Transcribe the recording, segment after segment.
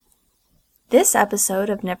This episode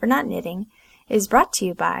of Never Not Knitting is brought to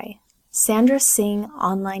you by Sandra Singh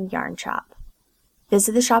Online Yarn Shop.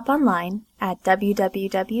 Visit the shop online at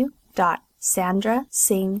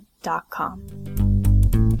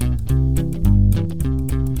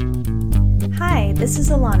www.sandrasingh.com. Hi, this is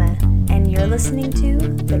Alana, and you're listening to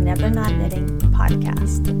the Never Not Knitting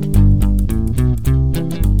podcast.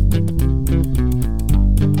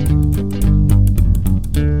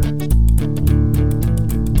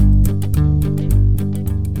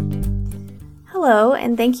 Hello,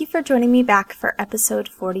 and thank you for joining me back for episode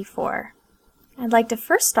 44. I'd like to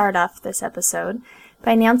first start off this episode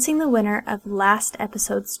by announcing the winner of last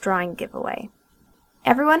episode's drawing giveaway.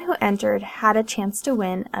 Everyone who entered had a chance to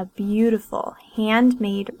win a beautiful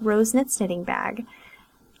handmade rose knits knitting bag,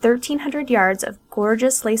 1,300 yards of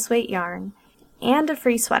gorgeous lace weight yarn, and a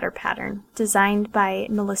free sweater pattern designed by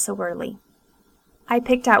Melissa Worley. I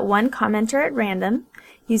picked out one commenter at random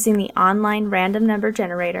using the online random number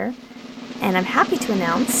generator, and I'm happy to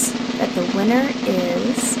announce that the winner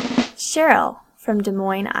is Cheryl from Des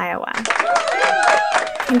Moines, Iowa.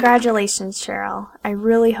 Congratulations, Cheryl. I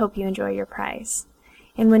really hope you enjoy your prize.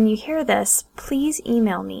 And when you hear this, please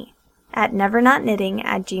email me at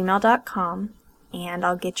nevernotknitting@gmail.com, and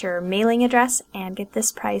I'll get your mailing address and get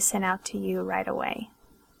this prize sent out to you right away.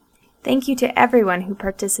 Thank you to everyone who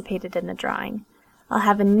participated in the drawing. I'll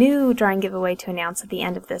have a new drawing giveaway to announce at the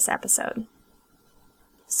end of this episode.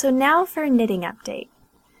 So now for a knitting update.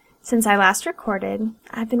 Since I last recorded,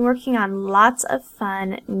 I've been working on lots of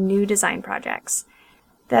fun new design projects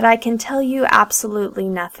that I can tell you absolutely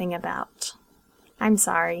nothing about. I'm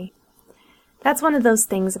sorry. That's one of those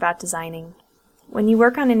things about designing. When you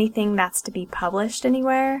work on anything that's to be published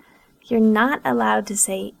anywhere, you're not allowed to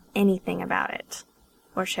say anything about it,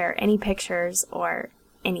 or share any pictures or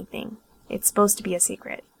anything. It's supposed to be a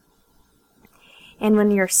secret. And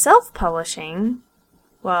when you're self-publishing,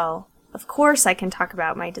 well, of course I can talk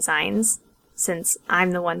about my designs, since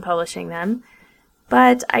I'm the one publishing them,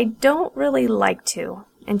 but I don't really like to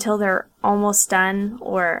until they're almost done,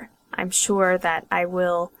 or I'm sure that I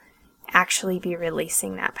will actually be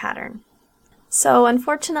releasing that pattern. So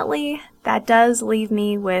unfortunately, that does leave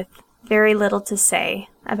me with very little to say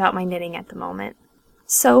about my knitting at the moment.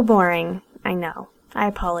 So boring, I know. I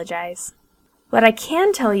apologize. What I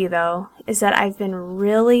can tell you though is that I've been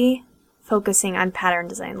really focusing on pattern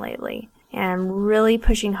design lately, and I'm really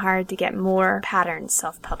pushing hard to get more patterns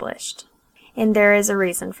self-published. And there is a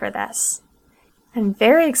reason for this. I'm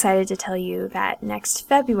very excited to tell you that next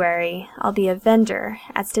February I'll be a vendor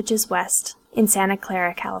at Stitches West in Santa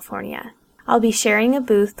Clara, California. I'll be sharing a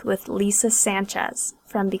booth with Lisa Sanchez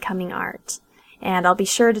from Becoming Art, and I'll be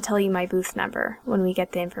sure to tell you my booth number when we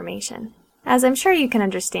get the information. As I'm sure you can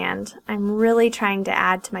understand, I'm really trying to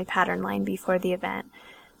add to my pattern line before the event,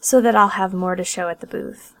 so that I'll have more to show at the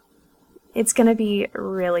booth. It's going to be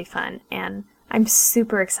really fun, and I'm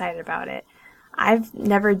super excited about it. I've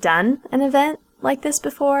never done an event like this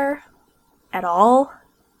before, at all.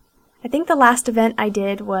 I think the last event I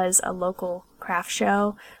did was a local craft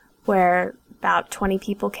show where about 20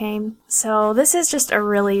 people came. So this is just a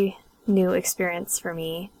really new experience for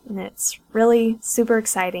me, and it's really super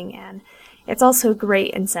exciting, and it's also a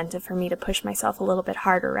great incentive for me to push myself a little bit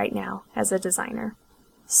harder right now as a designer.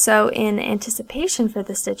 So in anticipation for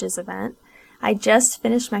the Stitches event, I just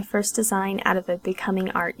finished my first design out of a Becoming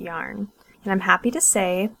Art yarn. And I'm happy to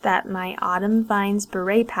say that my Autumn Vines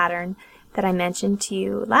beret pattern that I mentioned to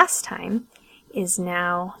you last time is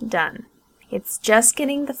now done. It's just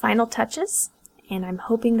getting the final touches, and I'm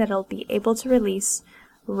hoping that it'll be able to release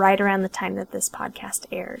right around the time that this podcast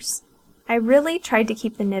airs. I really tried to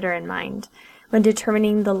keep the knitter in mind when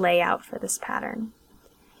determining the layout for this pattern.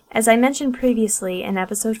 As I mentioned previously in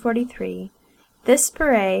episode 43, this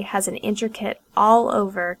beret has an intricate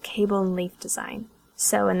all-over cable and leaf design.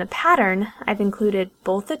 So in the pattern, I've included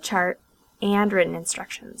both a chart and written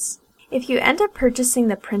instructions. If you end up purchasing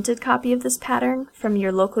the printed copy of this pattern from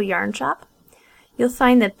your local yarn shop, you'll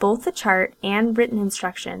find that both the chart and written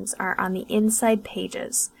instructions are on the inside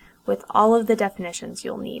pages with all of the definitions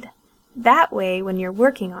you'll need. That way, when you're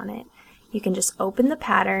working on it, you can just open the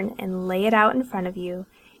pattern and lay it out in front of you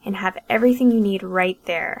and have everything you need right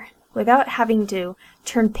there, without having to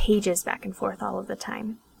turn pages back and forth all of the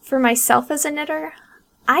time. For myself as a knitter,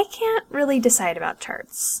 I can't really decide about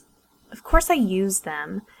charts. Of course I use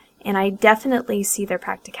them, and I definitely see their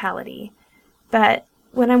practicality, but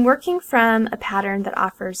when I'm working from a pattern that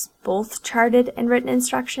offers both charted and written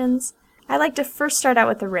instructions, I like to first start out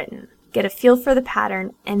with the written, get a feel for the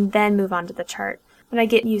pattern, and then move on to the chart when I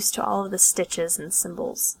get used to all of the stitches and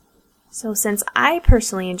symbols. So since I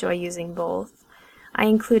personally enjoy using both, I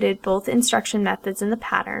included both instruction methods in the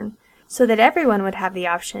pattern so that everyone would have the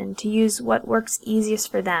option to use what works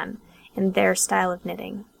easiest for them in their style of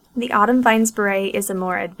knitting. The Autumn Vines Beret is a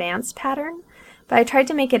more advanced pattern, but I tried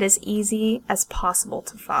to make it as easy as possible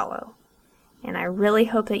to follow, and I really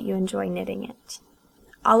hope that you enjoy knitting it.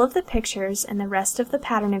 All of the pictures and the rest of the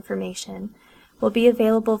pattern information will be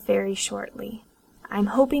available very shortly. I'm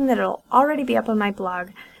hoping that it'll already be up on my blog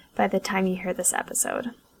by the time you hear this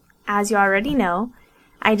episode. As you already know,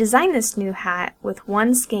 I designed this new hat with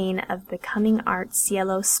one skein of Becoming Art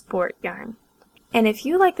Cielo Sport yarn. And if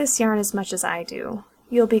you like this yarn as much as I do,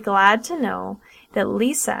 you'll be glad to know that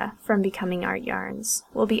Lisa from Becoming Art Yarns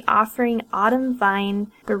will be offering Autumn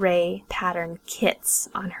Vine Beret pattern kits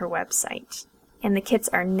on her website. And the kits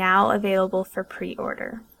are now available for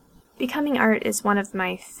pre-order. Becoming Art is one of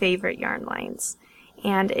my favorite yarn lines,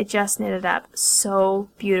 and it just knitted up so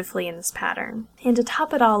beautifully in this pattern. And to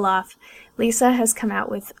top it all off, Lisa has come out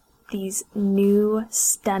with these new,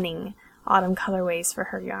 stunning autumn colorways for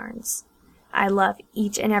her yarns. I love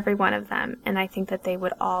each and every one of them, and I think that they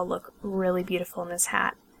would all look really beautiful in this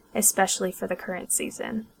hat, especially for the current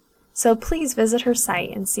season. So please visit her site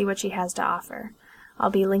and see what she has to offer. I'll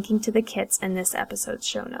be linking to the kits in this episode's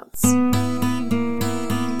show notes.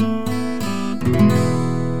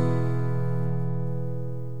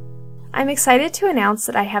 I'm excited to announce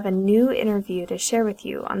that I have a new interview to share with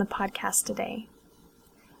you on the podcast today.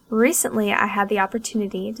 Recently, I had the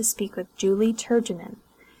opportunity to speak with Julie Turgeman,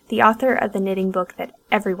 the author of the knitting book that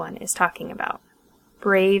everyone is talking about,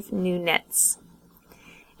 Brave New Knits.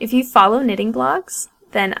 If you follow knitting blogs,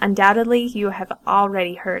 then undoubtedly you have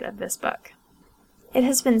already heard of this book. It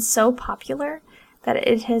has been so popular that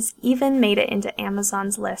it has even made it into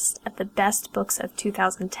Amazon's list of the best books of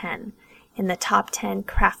 2010 in the top 10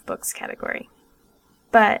 craft books category.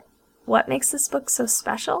 But what makes this book so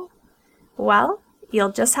special? Well,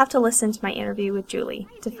 you'll just have to listen to my interview with Julie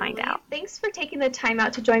to find out. Thanks for taking the time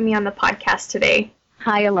out to join me on the podcast today.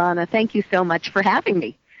 Hi, Alana. Thank you so much for having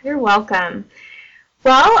me. You're welcome.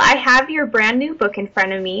 Well, I have your brand new book in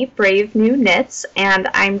front of me, Brave New Knits, and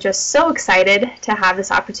I'm just so excited to have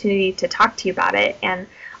this opportunity to talk to you about it and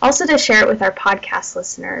also to share it with our podcast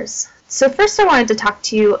listeners. So first I wanted to talk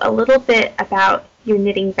to you a little bit about your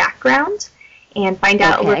knitting background and find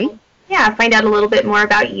out a little bit more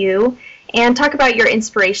about you and talk about your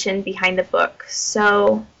inspiration behind the book.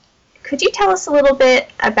 So could you tell us a little bit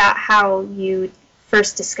about how you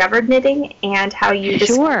first discovered knitting and how you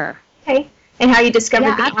Sure. And how you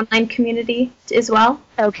discovered the online community as well?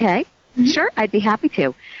 Okay. Mm-hmm. Sure, I'd be happy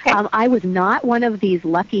to. Okay. I was not one of these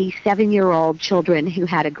lucky 7-year-old children who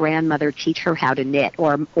had a grandmother teach her how to knit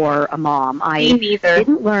or a mom. Me neither.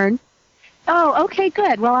 Didn't learn. Oh, okay,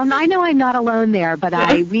 good. Well, I know I'm not alone there, but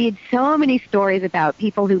I read so many stories about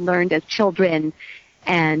people who learned as children,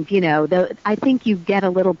 and, I think you get a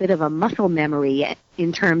little bit of a muscle memory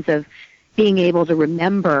in terms of being able to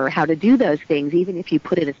remember how to do those things, even if you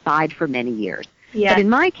put it aside for many years. Yeah. But in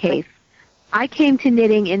my case, I came to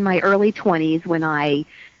knitting in my early 20s when I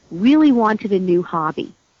really wanted a new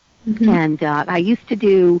hobby. Mm-hmm. And I used to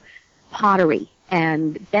do pottery,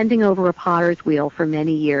 and bending over a potter's wheel for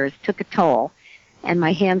many years took a toll, and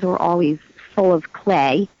my hands were always full of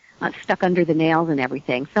clay, stuck under the nails and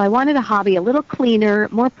everything. So I wanted a hobby a little cleaner,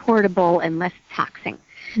 more portable, and less taxing.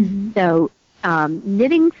 Mm-hmm. So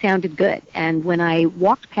knitting sounded good, and when I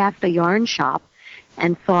walked past a yarn shop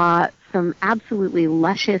and saw some absolutely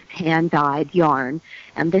luscious hand-dyed yarn,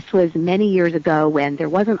 and this was many years ago when there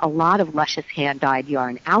wasn't a lot of luscious hand-dyed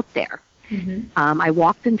yarn out there. Mm-hmm. I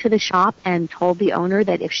walked into the shop and told the owner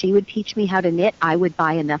that if she would teach me how to knit, I would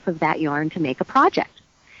buy enough of that yarn to make a project.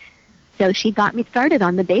 So she got me started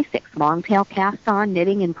on the basics, long-tail cast-on,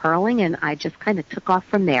 knitting and purling, and I just kind of took off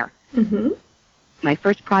from there. Mm-hmm. My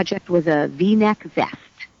first project was a V-neck vest,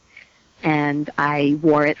 and I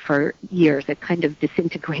wore it for years. It kind of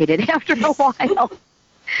disintegrated after a while.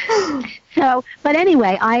 But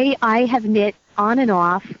anyway, I have knit on and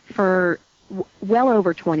off for well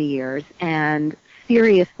over 20 years, and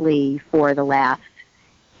seriously for the last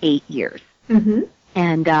 8 years. Mm-hmm.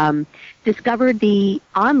 And discovered the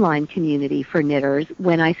online community for knitters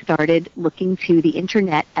when I started looking to the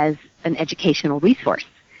internet as an educational resource.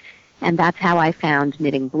 And that's how I found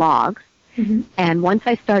knitting blogs. Mm-hmm. And once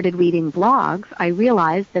I started reading blogs, I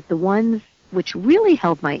realized that the ones which really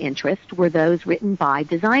held my interest were those written by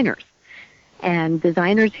designers. And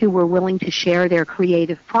designers who were willing to share their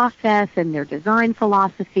creative process and their design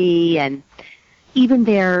philosophy and even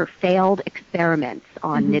their failed experiments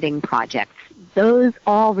on mm-hmm. knitting projects. Those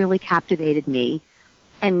all really captivated me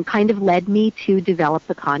and kind of led me to develop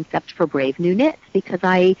the concept for Brave New Knits, because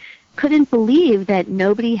I couldn't believe that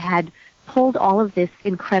nobody had pulled all of this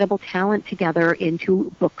incredible talent together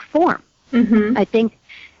into book form. Mm-hmm. I think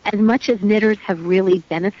as much as knitters have really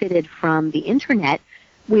benefited from the Internet,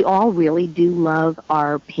 we all really do love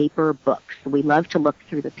our paper books. We love to look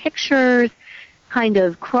through the pictures, kind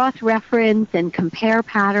of cross-reference and compare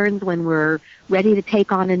patterns when we're ready to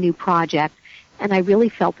take on a new project. And I really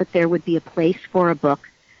felt that there would be a place for a book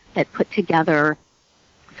that put together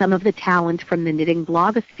some of the talent from the knitting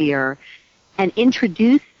blogosphere and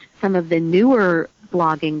introduced some of the newer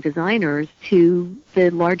blogging designers to the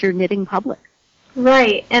larger knitting public.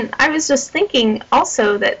 Right, and I was just thinking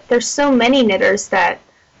also that there's so many knitters that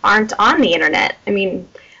aren't on the internet. I mean,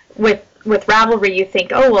 with Ravelry, you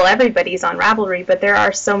think, oh, well, everybody's on Ravelry, but there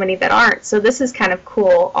are so many that aren't. So this is kind of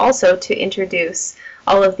cool also to introduce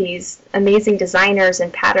all of these amazing designers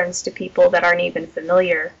and patterns to people that aren't even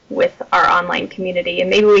familiar with our online community, and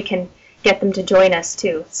maybe we can get them to join us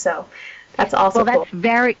too. So that's also cool.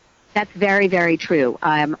 That's very, very true.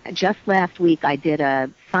 Just last week I did a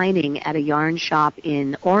signing at a yarn shop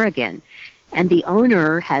in Oregon, and the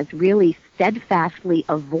owner has really steadfastly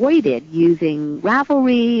avoided using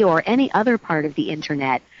Ravelry or any other part of the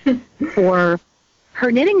Internet for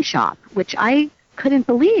her knitting shop, which I couldn't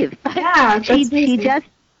believe. Yeah, that's amazing.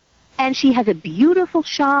 And she has a beautiful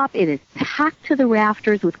shop. It is packed to the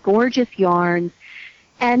rafters with gorgeous yarns.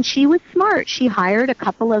 And she was smart. She hired a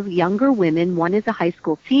couple of younger women. One is a high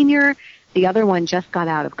school senior. The other one just got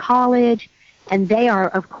out of college. And they are,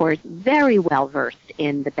 of course, very well versed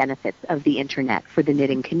in the benefits of the Internet for the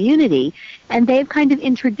knitting community. And they've kind of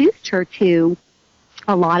introduced her to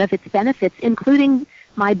a lot of its benefits, including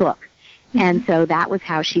my book. And so that was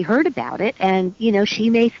how she heard about it. And, you know, she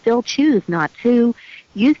may still choose not to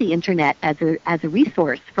use the Internet as a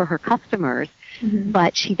resource for her customers,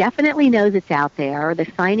 but she definitely knows it's out there. The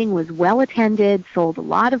signing was well attended, sold a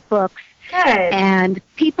lot of books. Good. And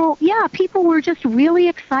people were just really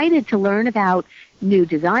excited to learn about new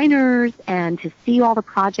designers and to see all the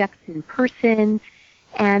projects in person.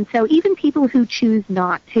 And so even people who choose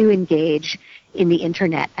not to engage in the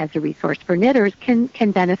Internet as a resource for knitters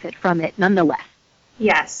can benefit from it nonetheless.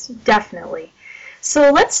 Yes, definitely.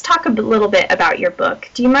 So let's talk a little bit about your book.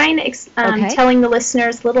 Do you mind telling the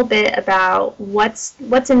listeners a little bit about what's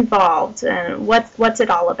involved and what's it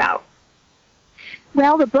all about?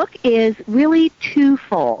 Well, the book is really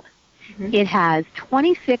twofold. Mm-hmm. It has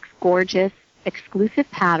 26 gorgeous exclusive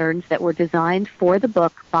patterns that were designed for the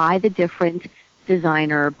book by the different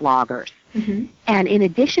designer bloggers. Mm-hmm. And in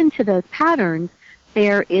addition to those patterns,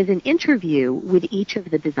 there is an interview with each of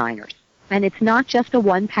the designers. And it's not just a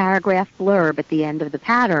one-paragraph blurb at the end of the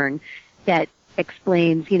pattern that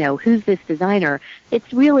explains, you know, who's this designer.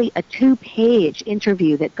 It's really a 2-page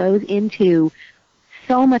interview that goes into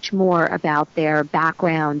so much more about their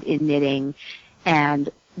background in knitting and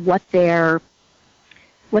what their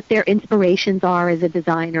inspirations are as a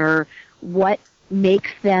designer, what makes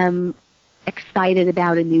them excited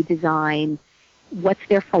about a new design, what's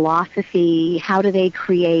their philosophy, how do they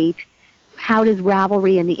create, how does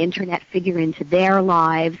Ravelry and the Internet figure into their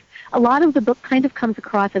lives. A lot of the book kind of comes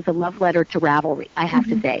across as a love letter to Ravelry, I have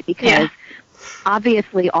to say, because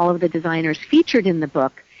obviously all of the designers featured in the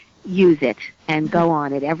book use it and go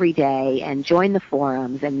on it every day and join the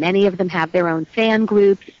forums, and many of them have their own fan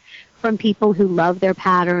groups from people who love their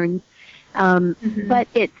patterns. But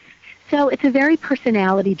it's a very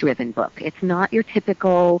personality-driven book. It's not your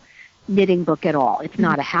typical knitting book at all. It's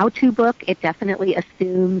not a how-to book. It definitely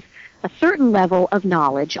assumes a certain level of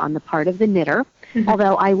knowledge on the part of the knitter,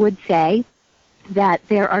 although I would say that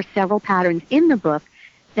there are several patterns in the book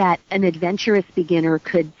that an adventurous beginner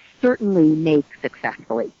could certainly make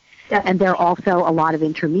successfully. Definitely. And there are also a lot of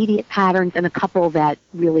intermediate patterns and a couple that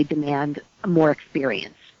really demand more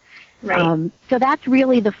experience. Right. So that's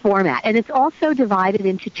really the format. And it's also divided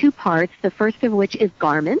into 2 parts, the first of which is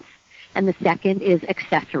garments, and the second is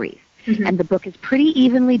accessories. And the book is pretty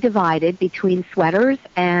evenly divided between sweaters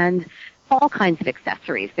and all kinds of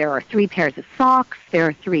accessories. There are 3 pairs of socks. There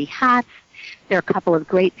are 3 hats. There are a couple of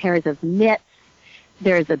great pairs of mitts.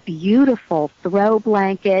 There's a beautiful throw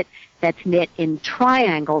blanket that's knit in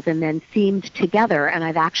triangles and then seamed together. And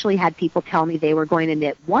I've actually had people tell me they were going to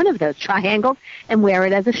knit one of those triangles and wear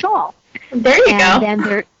it as a shawl. There you go. And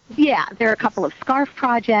then there are a couple of scarf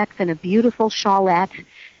projects and a beautiful shawlette.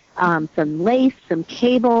 Some lace, some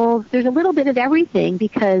cables. There's a little bit of everything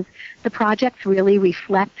because the projects really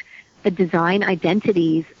reflect the design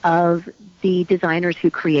identities of the designers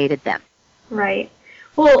who created them. Right.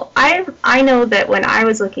 Well, I know that when I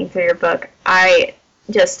was looking through your book, I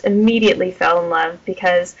just immediately fell in love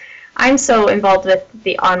because I'm so involved with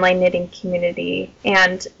the online knitting community,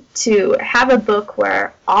 and to have a book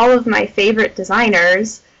where all of my favorite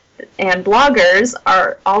designers and bloggers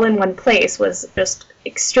are all in one place was just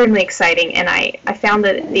extremely exciting, and I found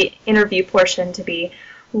the interview portion to be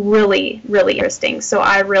really, really interesting, so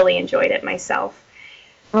I really enjoyed it myself.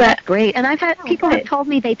 Well, that's great. And I've had people have told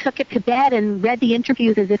me they took it to bed and read the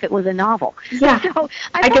interviews as if it was a novel. Yeah, so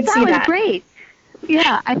I thought that was great.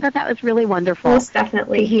 Yeah, I thought that was really wonderful. Most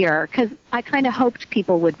definitely. To hear, because I kind of hoped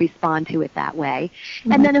people would respond to it that way.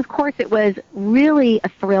 Mm-hmm. And then, of course, it was really a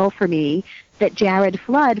thrill for me that Jared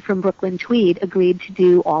Flood from Brooklyn Tweed agreed to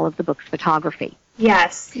do all of the book's photography.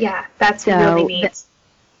 Yes, yeah, that's really neat.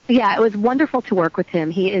 Yeah, it was wonderful to work with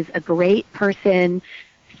him. He is a great person,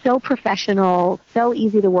 so professional, so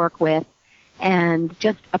easy to work with, and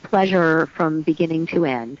just a pleasure from beginning to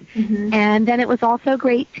end. Mm-hmm. And then it was also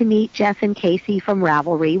great to meet Jess and Casey from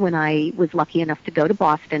Ravelry when I was lucky enough to go to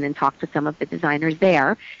Boston and talk to some of the designers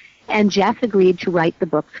there. And Jess agreed to write the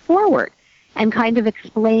book's foreword and kind of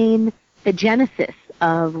explain the genesis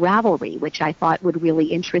of Ravelry, which I thought would really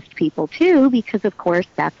interest people too, because of course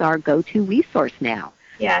that's our go-to resource now.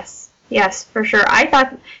 Yes, for sure. I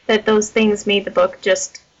thought that those things made the book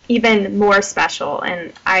just even more special,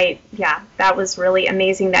 and that was really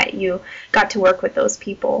amazing that you got to work with those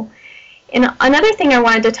people. And another thing I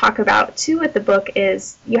wanted to talk about too with the book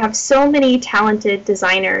is you have so many talented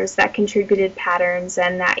designers that contributed patterns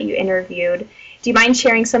and that you interviewed. Do you mind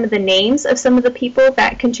sharing some of the names of some of the people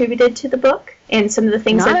that contributed to the book and some of the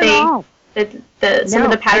things some of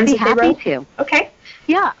the patterns that they wrote? To. Okay.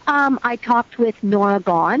 Yeah, I talked with Nora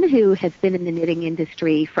Gaughan, who has been in the knitting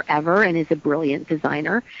industry forever and is a brilliant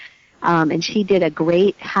designer. And she did a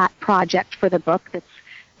great hat project for the book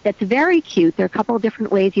that's very cute. There are a couple of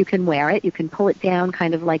different ways you can wear it. You can pull it down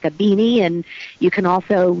kind of like a beanie, and you can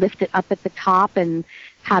also lift it up at the top and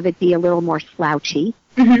have it be a little more slouchy.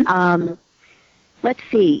 Mm-hmm. Let's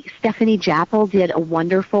see. Stephanie Jappel did a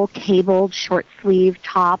wonderful cabled short-sleeve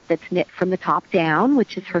top that's knit from the top down,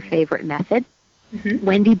 which is her favorite method. Mm-hmm.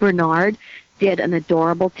 Wendy Bernard did an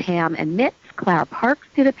adorable tam and mitts. Clara Parks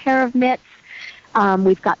did a pair of mitts.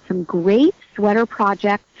 We've got some great sweater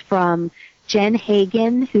projects from Jen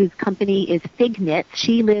Hagen, whose company is Fig Knits.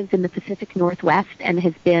 She lives in the Pacific Northwest and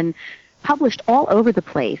has been published all over the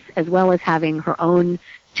place, as well as having her own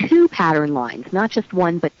 2 pattern lines, not just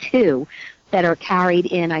 1 but 2, that are carried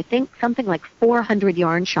in, I think, something like 400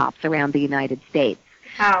 yarn shops around the United States.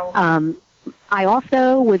 Wow. I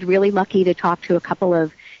also was really lucky to talk to a couple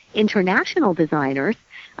of international designers.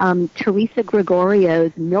 Teresa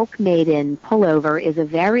Gregorio's Milk Maiden pullover is a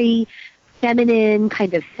very feminine,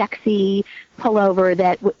 kind of sexy pullover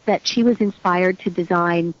that she was inspired to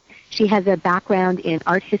design. She has a background in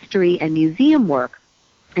art history and museum work,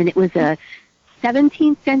 and it was a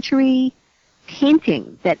 17th century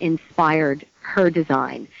painting that inspired her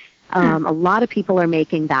design. A lot of people are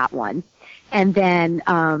making that one. And then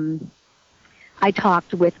I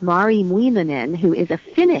talked with Mari Muinanen, who is a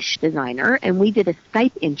Finnish designer, and we did a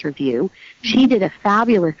Skype interview. She did a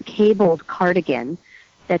fabulous cabled cardigan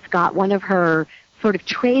that's got one of her sort of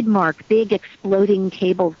trademark big exploding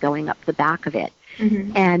cables going up the back of it.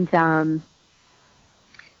 Mm-hmm. And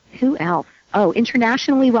who else? Oh,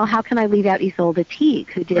 internationally, well, how can I leave out Isolde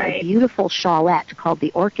Teague, who did a beautiful shawlette called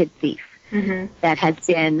the Orchid Thief. Mm-hmm. That has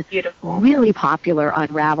been really popular on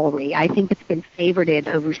Ravelry. I think it's been favorited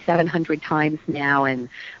over 700 times now, and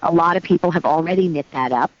a lot of people have already knit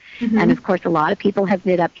that up. Mm-hmm. And, of course, a lot of people have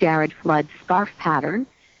knit up Jared Flood's scarf pattern,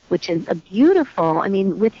 which is a beautiful, I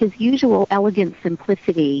mean, with his usual elegant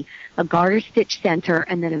simplicity, a garter stitch center,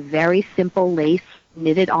 and then a very simple lace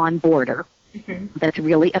knitted on border. Mm-hmm. That's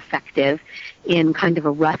really effective in kind of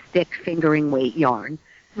a rustic fingering weight yarn.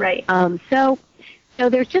 Right. So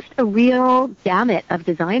there's just a real gamut of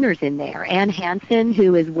designers in there. Anne Hansen,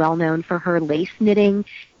 who is well known for her lace knitting,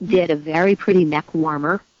 did a very pretty neck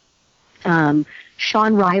warmer.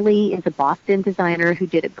 Sean Riley is a Boston designer who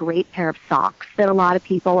did a great pair of socks that a lot of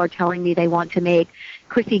people are telling me they want to make.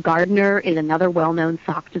 Chrissy Gardner is another well-known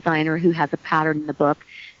sock designer who has a pattern in the book.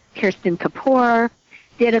 Kirsten Kapoor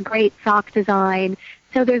did a great sock design.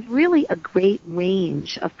 So there's really a great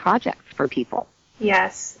range of projects for people.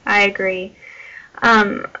 Yes, I agree.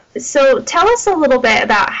 So tell us a little bit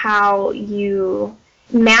about how you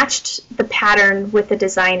matched the pattern with the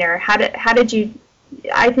designer. How did you,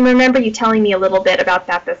 I remember you telling me a little bit about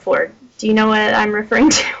that before. Do you know what I'm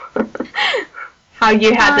referring to? How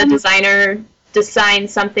you had the designer design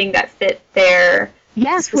something that fit their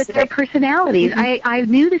with their personalities. Mm-hmm. I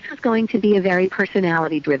knew this was going to be a very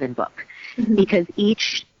personality-driven book. Mm-hmm. Because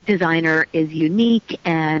each designer is unique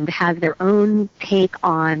and has their own take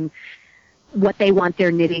on what they want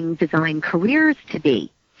their knitting design careers to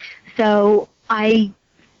be. So I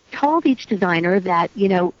told each designer that,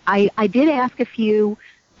 I did ask a few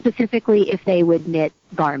specifically if they would knit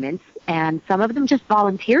garments, and some of them just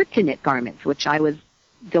volunteered to knit garments, which I was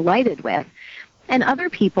delighted with. And other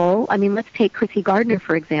people, let's take Chrissy Gardner,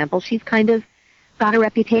 for example. She's kind of got a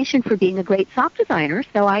reputation for being a great sock designer.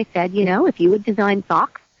 So I said, if you would design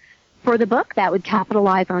socks for the book, that would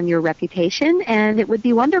capitalize on your reputation, and it would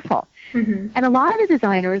be wonderful. Mm-hmm. And a lot of the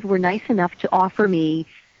designers were nice enough to offer me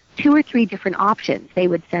 2 or 3 different options. They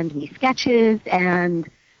would send me sketches and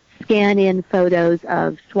scan in photos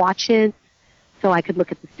of swatches so I could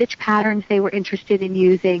look at the stitch patterns they were interested in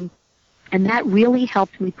using. And that really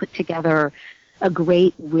helped me put together a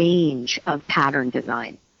great range of pattern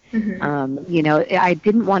design. Mm-hmm. I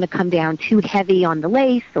didn't want to come down too heavy on the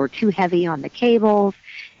lace or too heavy on the cables.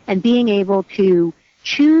 And being able to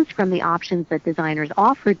choose from the options that designers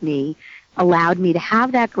offered me allowed me to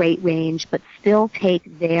have that great range, but still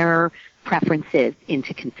take their preferences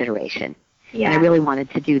into consideration. Yeah. And I really wanted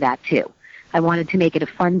to do that too. I wanted to make it a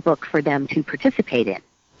fun book for them to participate in.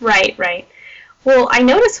 Right. Well, I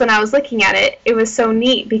noticed when I was looking at it, it was so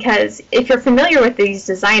neat because if you're familiar with these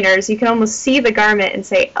designers, you can almost see the garment and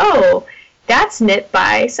say, oh, that's knit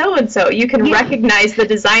by so-and-so. You can recognize the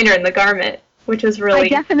designer in the garment, which was really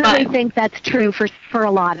fun. I definitely think that's true for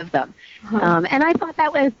a lot of them. Uh-huh. And I thought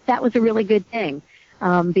that was a really good thing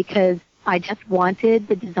because I just wanted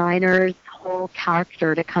the designer's whole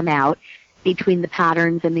character to come out between the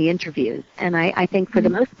patterns and the interviews. And I think for the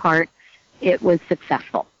most part, it was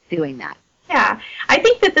successful doing that. Yeah, I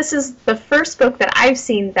think that this is the first book that I've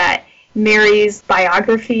seen that marries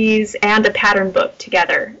biographies and a pattern book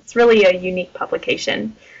together. It's really a unique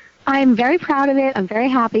publication. I'm very proud of it. I'm very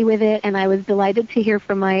happy with it, and I was delighted to hear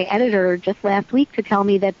from my editor just last week to tell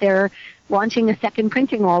me that they're launching a second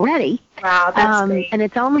printing already. Wow, that's great. And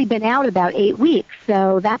it's only been out about 8 weeks,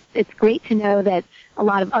 so it's great to know that a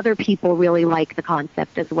lot of other people really like the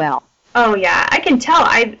concept as well. Oh, yeah, I can tell.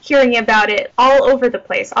 I'm hearing about it all over the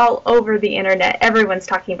place, all over the internet. Everyone's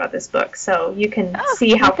talking about this book, so you can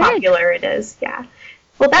see how popular it is. Yeah.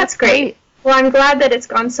 Well, that's great. Well, I'm glad that it's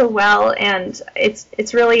gone so well, and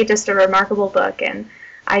it's really just a remarkable book, and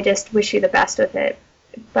I just wish you the best with it.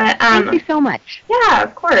 But thank you so much. Yeah,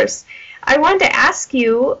 of course. I wanted to ask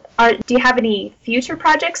you, do you have any future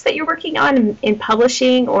projects that you're working on in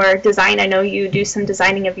publishing or design? I know you do some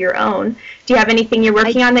designing of your own. Do you have anything you're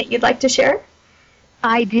working on that you'd like to share?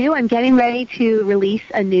 I do. I'm getting ready to release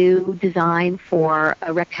a new design for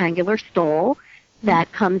a rectangular stole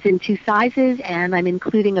that comes in 2 sizes, and I'm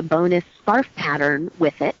including a bonus scarf pattern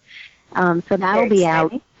with it. So that'll be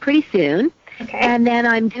out pretty soon. Okay. And then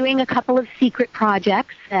I'm doing a couple of secret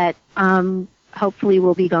projects that hopefully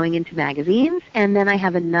will be going into magazines. And then I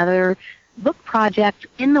have another book project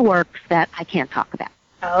in the works that I can't talk about.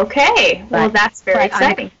 Okay. Well, that's very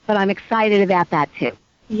exciting. But I'm excited about that too.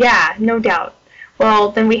 Yeah, no doubt.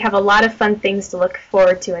 Well, then we have a lot of fun things to look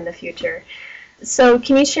forward to in the future. So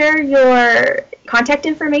can you share your contact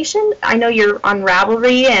information? I know you're on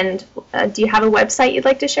Ravelry, and do you have a website you'd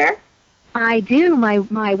like to share? I do. My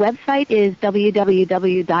website is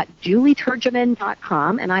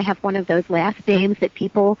www.julieturgeman.com, and I have one of those last names that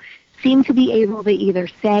people seem to be able to either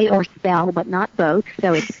say or spell, but not both.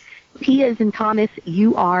 So it's T as in Thomas,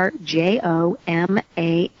 Urjoman.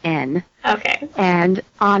 Okay. And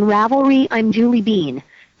on Ravelry, I'm Julie Bean,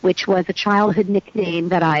 which was a childhood nickname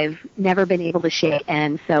that I've never been able to shake,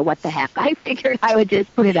 and so what the heck. I figured I would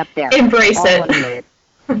just put it up there. Embrace it.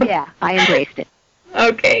 Yeah, I embraced it.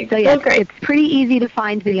 Okay. So yeah, it's pretty easy to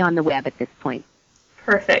find me on the web at this point.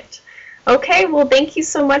 Perfect. Okay, well, thank you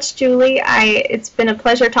so much, Julie. It's been a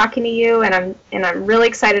pleasure talking to you, and I'm really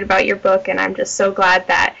excited about your book, and I'm just so glad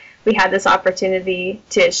that we had this opportunity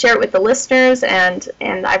to share it with the listeners, and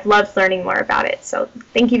I've loved learning more about it. So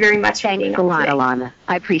thank you very much for being on today. Thanks a lot, Alana.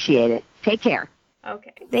 I appreciate it. Take care.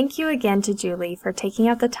 Okay. Thank you again to Julie for taking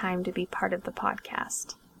out the time to be part of the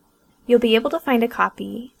podcast. You'll be able to find a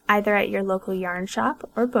copy either at your local yarn shop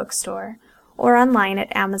or bookstore, or online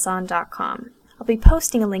at Amazon.com. I'll be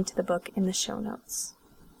posting a link to the book in the show notes.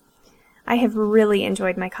 I have really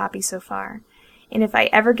enjoyed my copy so far, and if I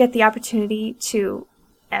ever get the opportunity to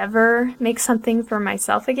ever make something for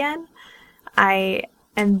myself again, I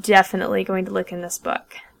am definitely going to look in this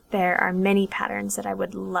book. There are many patterns that I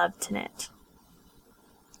would love to knit.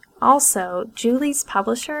 Also, Julie's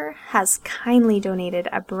publisher has kindly donated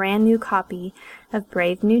a brand new copy of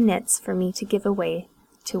Brave New Knits for me to give away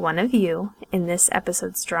to one of you in this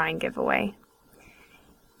episode's drawing giveaway.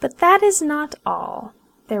 But that is not all.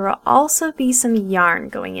 there will also be some yarn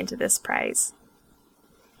going into this prize.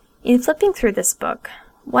 In flipping through this book,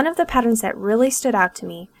 one of the patterns that really stood out to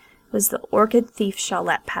me was the Orchid Thief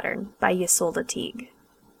Shawlette pattern by Ysolda Teague.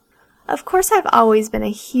 Of course, I've always been a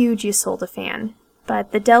huge Ysolda fan,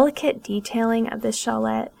 but the delicate detailing of this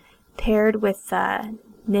shawlette paired with the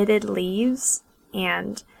knitted leaves,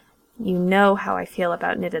 and you know how I feel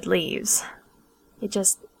about knitted leaves, it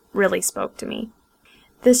just really spoke to me.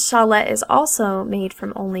 This shawlette is also made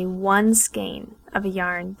from only one skein of a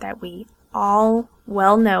yarn that we all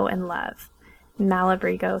well know and love,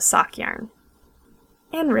 Malabrigo sock yarn.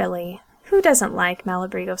 And really, who doesn't like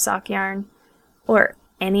Malabrigo sock yarn? Or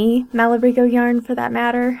any Malabrigo yarn for that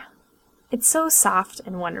matter? It's so soft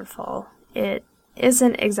and wonderful. It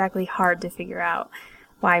isn't exactly hard to figure out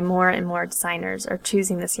why more and more designers are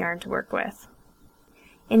choosing this yarn to work with.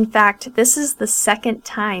 In fact, this is the second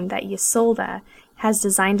time that Ysolda has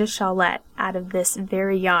designed a shawlette out of this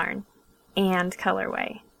very yarn and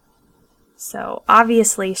colorway. So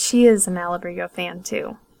obviously she is a Malabrigo fan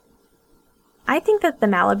too. I think that the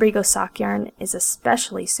Malabrigo sock yarn is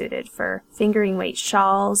especially suited for fingering weight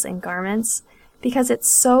shawls and garments because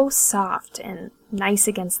it's so soft and nice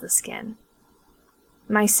against the skin.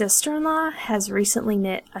 My sister-in-law has recently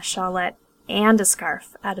knit a shawlette and a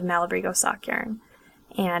scarf out of Malabrigo sock yarn,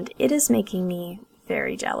 and it is making me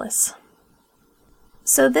very jealous.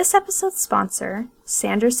 So this episode's sponsor,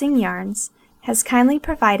 Sandra Singh Yarns, has kindly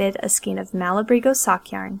provided a skein of Malabrigo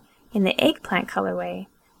sock yarn in the eggplant colorway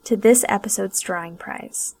to this episode's drawing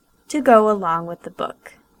prize, to go along with the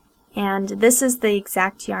book. And this is the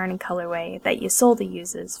exact yarn and colorway that Ysolda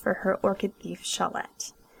uses for her Orchid Thief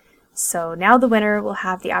shawlette. So now the winner will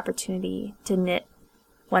have the opportunity to knit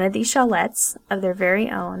one of these shawlettes of their very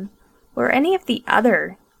own, or any of the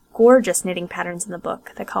other gorgeous knitting patterns in the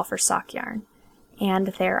book that call for sock yarn, and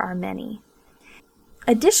there are many.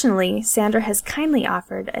 Additionally, Sandra has kindly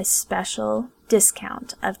offered a special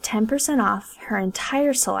discount of 10% off her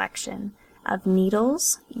entire selection of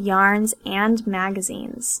needles, yarns, and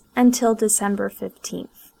magazines until December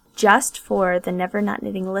 15th, just for the Never Not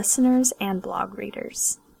Knitting listeners and blog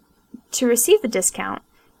readers. To receive the discount,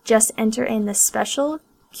 just enter in the special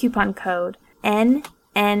coupon code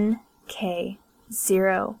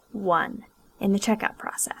NNK01 in the checkout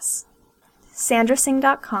process.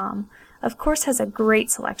 SandraSingh.com, of course, has a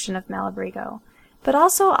great selection of Malabrigo, but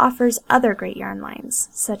also offers other great yarn lines,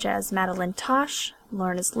 such as Madeline Tosh,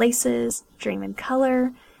 Lorna's Laces, Dream in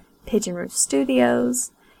Color, Pigeon Roof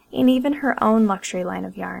Studios, and even her own luxury line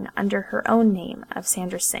of yarn under her own name of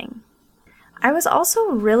Sandra Singh. I was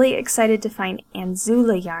also really excited to find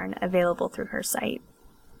Anzula yarn available through her site.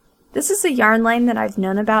 This is a yarn line that I've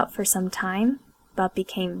known about for some time, but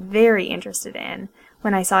became very interested in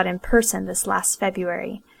when I saw it in person this last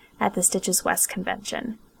February at the Stitches West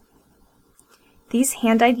convention. These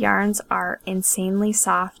hand-dyed yarns are insanely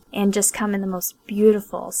soft and just come in the most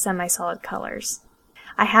beautiful semi-solid colors.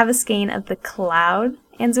 I have a skein of the Cloud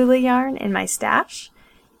Anzula yarn in my stash,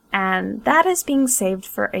 and that is being saved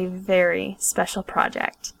for a very special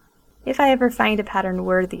project. If I ever find a pattern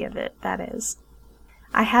worthy of it, that is.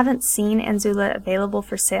 I haven't seen Anzula available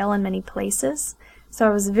for sale in many places, so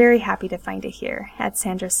I was very happy to find it here at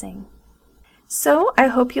Sandra Singh. So I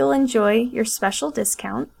hope you'll enjoy your special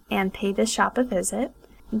discount and pay this shop a visit.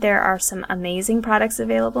 There are some amazing products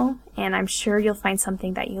available, and I'm sure you'll find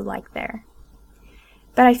something that you like there.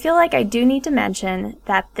 But I feel like I do need to mention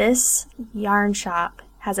that this yarn shop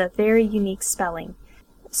has a very unique spelling,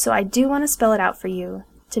 so I do want to spell it out for you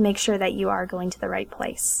to make sure that you are going to the right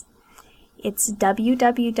place. It's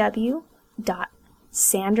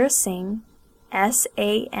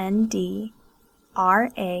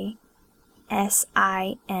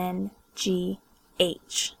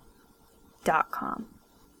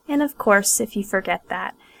And of course, if you forget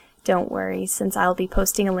that, don't worry, since I'll be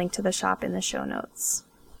posting a link to the shop in the show notes.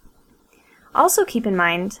 Also keep in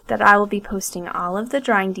mind that I will be posting all of the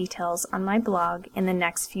drawing details on my blog in the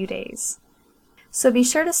next few days. So be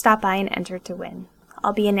sure to stop by and enter to win.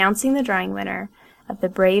 I'll be announcing the drawing winner of the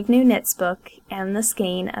Brave New Knits book and the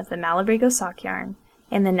skein of the Malabrigo sock yarn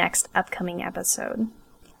in the next upcoming episode.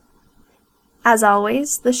 As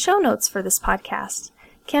always, the show notes for this podcast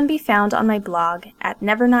can be found on my blog at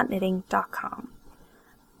nevernotknitting.com.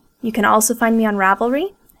 You can also find me on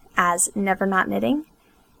Ravelry as nevernotknitting,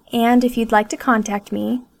 and if you'd like to contact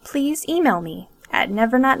me, please email me at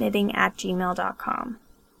nevernotknitting@gmail.com.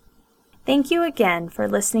 Thank you again for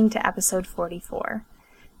listening to episode 44.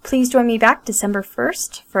 Please join me back December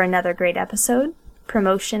 1st for another great episode,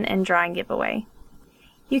 promotion, and drawing giveaway.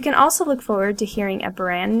 You can also look forward to hearing a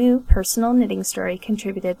brand new personal knitting story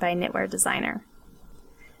contributed by a knitwear designer.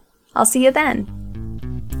 I'll see you then.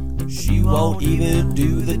 She won't even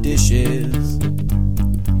do the dishes.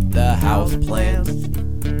 The houseplants,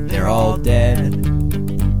 they're all dead.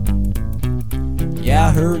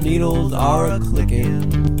 Yeah, her needles are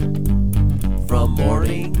a-clicking from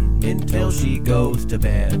morning until she goes to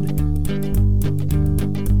bed.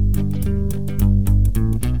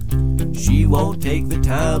 She won't take the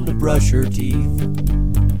time to brush her teeth.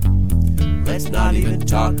 Let's not even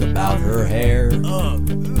talk about her hair.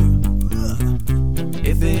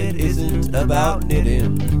 If it isn't about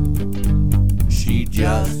knitting, she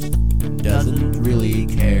just doesn't really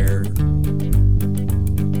care.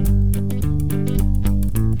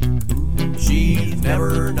 She's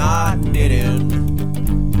never not knitting,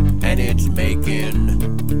 and it's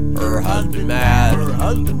making her husband mad. Her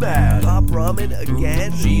husband mad. Pop ramen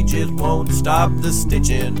again? She just won't stop the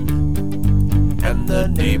stitching, and the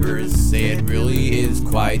neighbors say it really is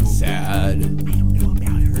quite sad. I don't know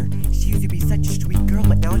about her. She used to be such a sweet girl,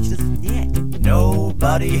 but now she doesn't knit.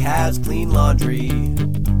 Nobody has clean laundry.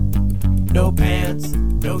 No pants,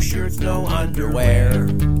 no shirts, no underwear.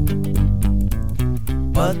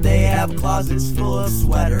 But they have closets full of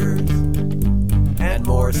sweaters and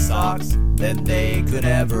more socks than they could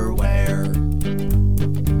ever wear.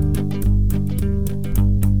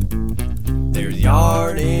 There's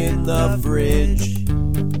yarn in the fridge,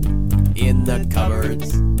 in the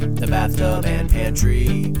cupboards, the bathtub and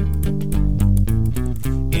pantry.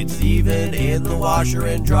 It's even in the washer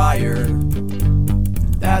and dryer.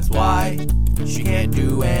 That's why she can't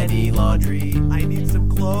do any laundry. I need some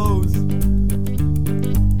clothes.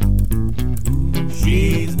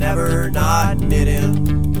 She's never not knitting,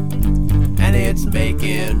 and it's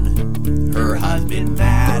making her husband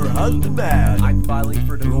mad. Her husband mad. I'm filing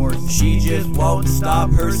for divorce. She just won't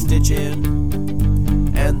stop her stitching,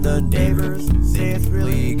 and the neighbors say it's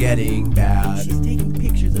really getting bad. She's taking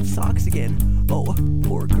pictures of socks again. Oh,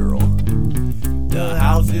 poor girl. The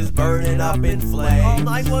house is burning up in flames. Call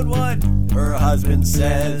 911. Her husband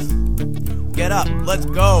says, "Get up, let's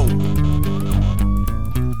go."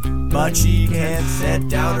 But she can't set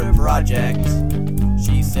down her project.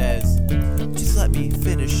 She says, Just let me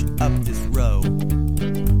finish up this row.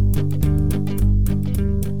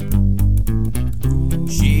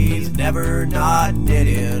 she's never not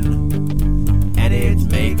knitting, and it's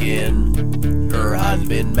making her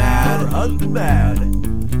husband mad. Her husband mad.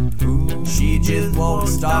 She just won't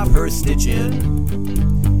stop her stitching,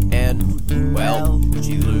 and, well,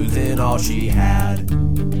 she's losing all she had.